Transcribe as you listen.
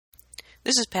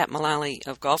This is Pat Mullally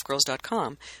of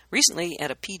GolfGirls.com. Recently,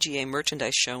 at a PGA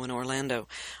merchandise show in Orlando,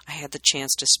 I had the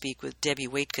chance to speak with Debbie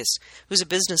Waitkus, who's a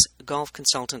business golf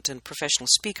consultant and professional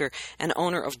speaker and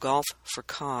owner of Golf for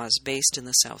Cause, based in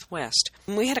the Southwest.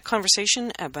 We had a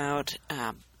conversation about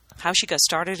how she got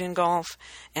started in golf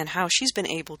and how she's been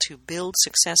able to build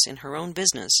success in her own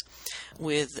business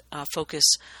with a focus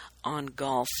on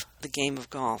golf, the game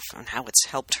of golf, and how it's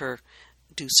helped her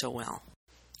do so well.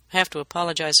 I have to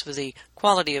apologize for the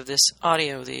quality of this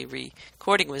audio. The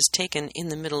recording was taken in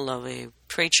the middle of a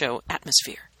trade show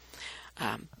atmosphere.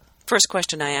 First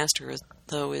question I asked her,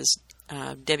 though, is,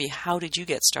 Debbie, how did you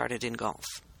get started in golf?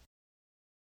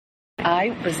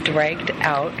 I was dragged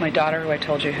out. My daughter, who I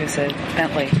told you, who's a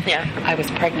Bentley, I was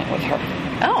pregnant with her.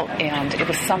 Oh. And it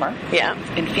was summer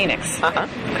in Phoenix. Uh-huh.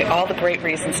 Okay, all the great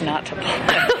reasons not to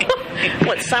play.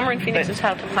 What, summer in Phoenix is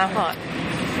how hot?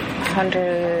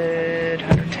 100,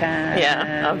 110.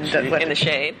 Yeah, in the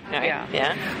shade. Right.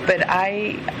 Yeah. But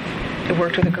I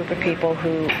worked with a group of people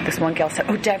who, this one gal said,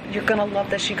 "Oh, Deb, you're going to love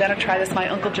this. You got to try this. My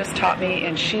uncle just taught me."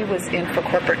 And she was in for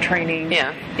corporate training.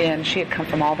 Yeah. And she had come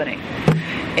from Albany.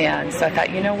 And so I thought,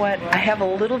 you know what? I have a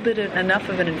little bit enough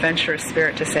of an adventurous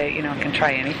spirit to say, I can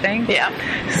try anything. Yeah.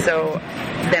 So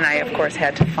then I, of course,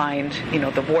 had to find,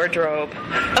 the wardrobe.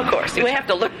 Of course. You have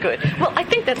to look good. Well, I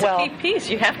think that's a key piece.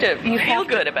 You have to feel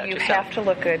good about yourself. You have to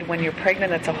look good. When you're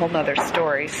pregnant, that's a whole other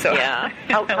story. So yeah.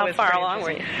 How far along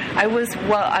were you? I was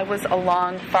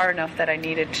along far enough that I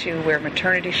needed to wear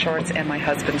maternity shorts and my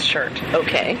husband's shirt.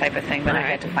 Okay. Type of thing. But I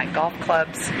had to find golf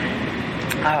clubs.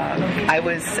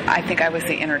 I think I was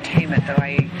the entertainment, though.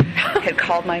 I had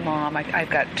called my mom. I've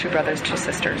got 2 brothers, 2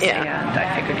 sisters, and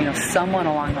I figured, someone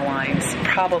along the lines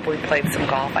probably played some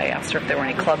golf. I asked her if there were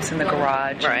any clubs in the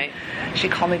garage. Right. She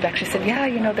called me back. She said,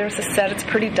 there's a set. It's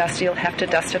pretty dusty. You'll have to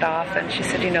dust it off. And she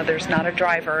said, there's not a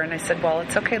driver. And I said, well,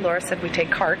 it's okay. Laura said we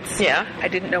take carts. Yeah. I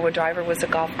didn't know a driver was a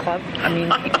golf club.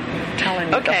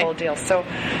 Telling me the whole deal. So,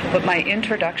 but my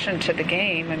introduction to the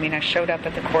game, I showed up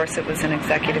at the course. It was an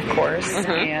executive course.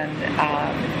 And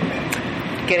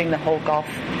getting the whole golf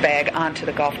bag onto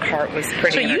the golf cart was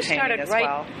pretty entertaining as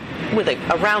well. With a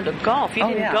round of golf. You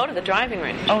didn't go to the driving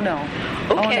range. Oh, no.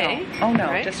 Okay. Oh, no.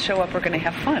 Right. Just show up. We're going to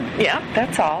have fun. Yeah.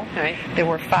 That's all. Right. There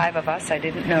were 5 of us. I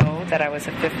didn't know that I was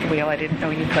a 5th wheel. I didn't know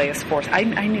you play as 4th.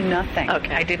 I knew nothing.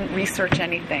 Okay. I didn't research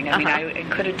anything. I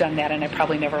could have done that, and I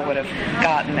probably never would have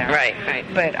gotten there. Right.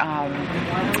 But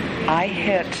I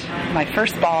hit my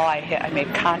first ball. I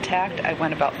made contact. I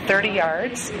went about 30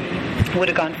 yards. Would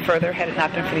have gone further had it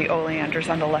not been for the oleanders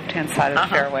on the left-hand side of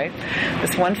the fairway.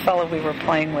 This one fellow we were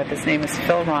playing with, his name is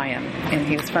Phil Ryan, and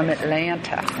he was from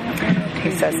Atlanta.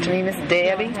 He says to me, "Miss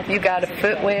Debbie, you got a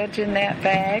foot wedge in that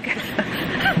bag?"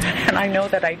 And I know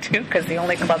that I do, because the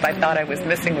only club I thought I was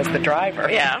missing was the driver.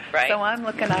 Yeah, right. So I'm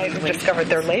looking, I discovered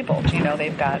they're labeled.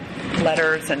 They've got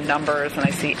letters and numbers, and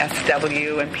I see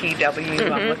SW and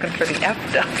PW. I'm looking for the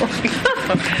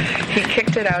FW. He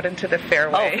kicked it out into the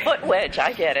fairway. Oh, foot wedge.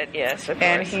 I get it, yes, of course.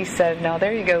 And he said, "No,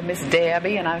 there you go, Miss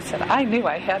Debbie." And I said, I knew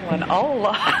I had one all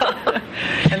along.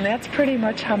 And that's pretty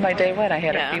much how my day went. I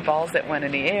had a few balls that went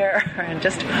in the air, and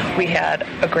we had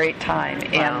a great time. Wow.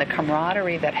 And the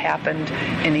camaraderie that happened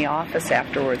in the office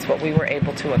afterwards, what we were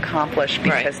able to accomplish,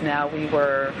 because now we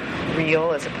were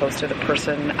real as opposed to the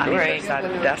person on the other side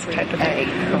of the desk type of thing.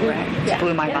 Correct.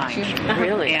 Blew my mind.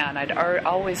 Really? And I'd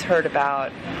always heard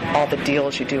about all the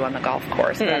deals you do on the golf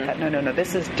course. But I thought, no,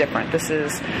 this is different. This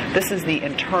is the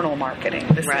internal marketing.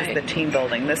 This is the team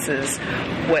building. This is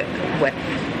what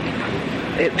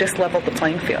it just leveled the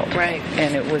playing field. Right.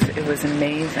 And it was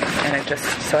amazing. And I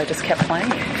just kept playing.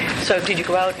 So did you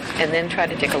go out and then try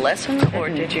to take a lesson, or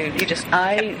did you just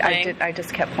kept playing? I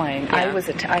just kept playing. Yeah.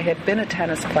 I had been a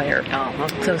tennis player.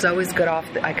 So it was always good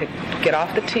I could get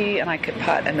off the tee and I could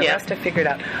putt, and the rest I figured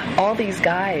out. All these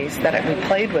guys that we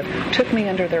played with took me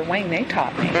under their wing. They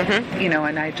taught me.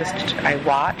 And I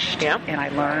watched and I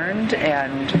learned,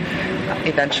 and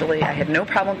eventually I had no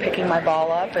problem picking my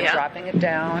ball up and dropping it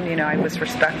down. I was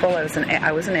respectful. I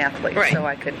was an athlete, so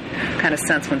I could kind of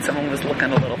sense when someone was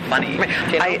looking a little funny.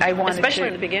 I wanted especially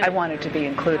in the beginning. I wanted to be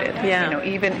included. Yeah.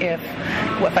 Even if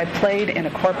I played in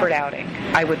a corporate outing,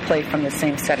 I would play from the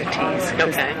same set of tees,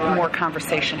 because more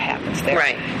conversation happens there.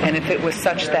 Right. And if it was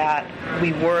such that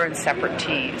we were in separate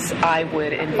tees, I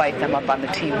would invite them up on the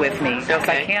tee with me. Because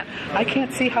I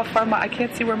can't see how far I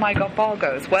can't see where my golf ball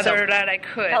goes. Whether or not I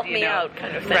could help me out,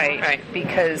 kind of thing. Right.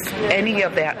 Because any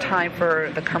of that time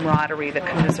for the camaraderie, camaraderie,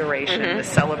 the commiseration, the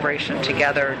celebration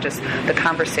together, just the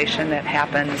conversation that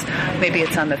happens. Maybe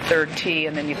it's on the third tee,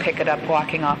 and then you pick it up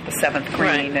walking off the seventh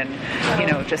green, and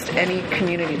just any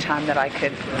community time that I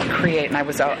could create. And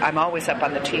I'm always up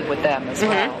on the tee with them as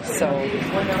well.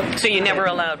 So you never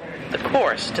allowed the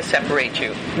course to separate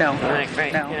you. No,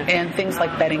 right. No, and things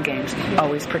like betting games,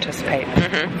 always participate.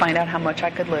 Find out how much I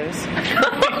could lose.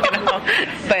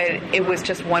 But it was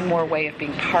just one more way of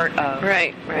being part of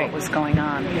what was going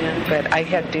on. Yeah. But I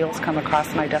had deals come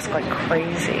across my desk like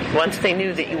crazy. Once they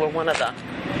knew that you were one of the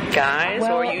guys,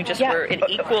 or you just were an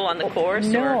equal on the course?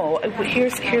 No.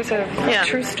 Here's a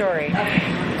true story.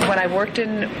 When I worked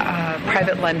in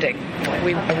private lending,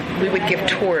 we would give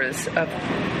tours of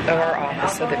our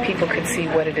office so that people could see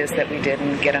what it is that we did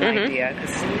and get an idea,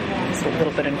 because it's a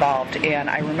little bit involved. And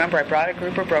I remember I brought a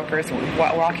group of brokers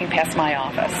walking past my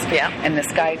office. Yeah. And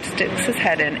this guy sticks his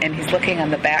head in, and he's looking on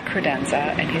the back credenza,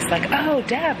 and he's like, "Oh,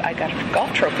 Deb, I got a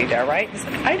golf trophy there, right?" He's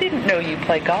like, "I didn't know you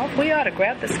play golf. We ought to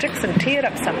grab the sticks and tee it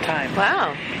up sometime."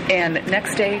 Wow. And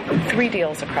next day, 3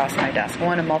 deals across my desk.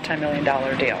 One a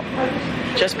multi-million-dollar deal.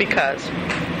 Just because.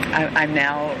 I'm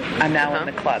now in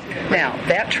the club. Now,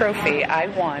 that trophy I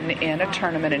won in a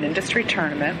tournament, an industry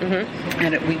tournament,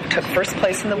 and we took first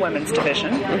place in the women's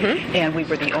division, and we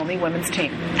were the only women's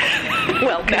team.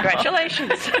 Well,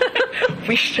 congratulations.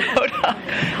 We showed up.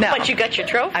 Now, but you got your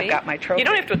trophy. I got my trophy. You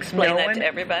don't have to explain that to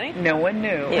everybody. No one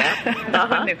knew. Yeah. No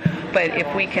one knew. But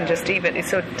if we can just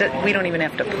we don't even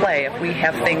have to play. If we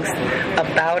have things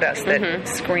about us that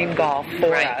scream golf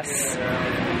for us,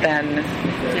 then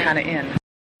kind of in.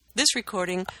 This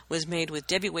recording was made with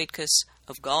Debbie Waitkus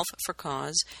of Golf for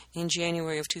Cause in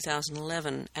January of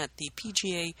 2011 at the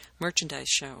PGA Merchandise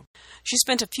Show. She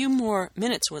spent a few more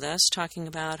minutes with us talking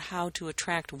about how to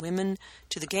attract women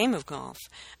to the game of golf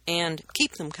and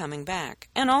keep them coming back,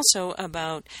 and also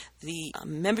about the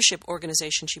membership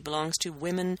organization she belongs to,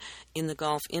 Women in the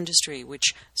Golf Industry,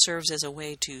 which serves as a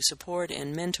way to support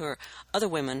and mentor other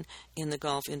women in the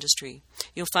golf industry.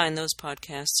 You'll find those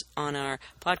podcasts on our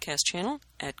podcast channel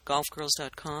at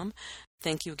golfgirls.com.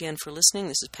 Thank you again for listening.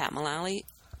 This is Pat Mullally,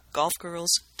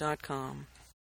 golfgirls.com.